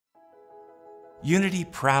Unity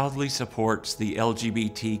proudly supports the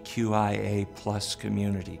LGBTQIA+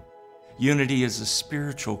 community. Unity is a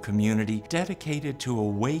spiritual community dedicated to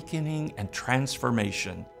awakening and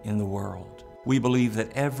transformation in the world. We believe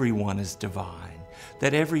that everyone is divine,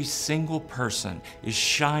 that every single person is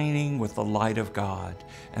shining with the light of God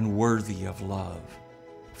and worthy of love.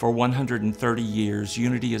 For 130 years,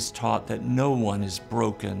 Unity has taught that no one is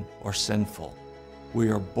broken or sinful. We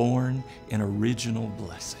are born in original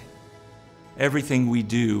blessing. Everything we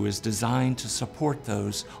do is designed to support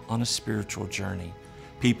those on a spiritual journey.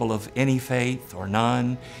 People of any faith or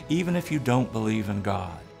none, even if you don't believe in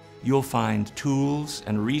God, you'll find tools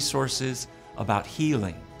and resources about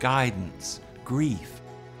healing, guidance, grief,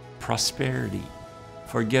 prosperity,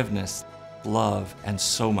 forgiveness, love, and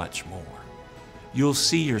so much more. You'll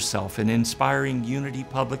see yourself in inspiring Unity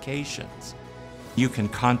publications. You can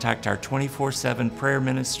contact our 24/7 prayer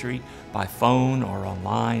ministry by phone or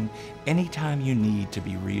online anytime you need to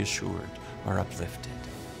be reassured or uplifted.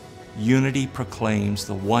 Unity proclaims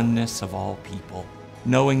the oneness of all people,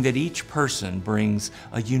 knowing that each person brings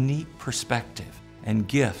a unique perspective and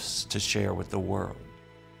gifts to share with the world.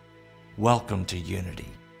 Welcome to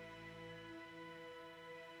Unity.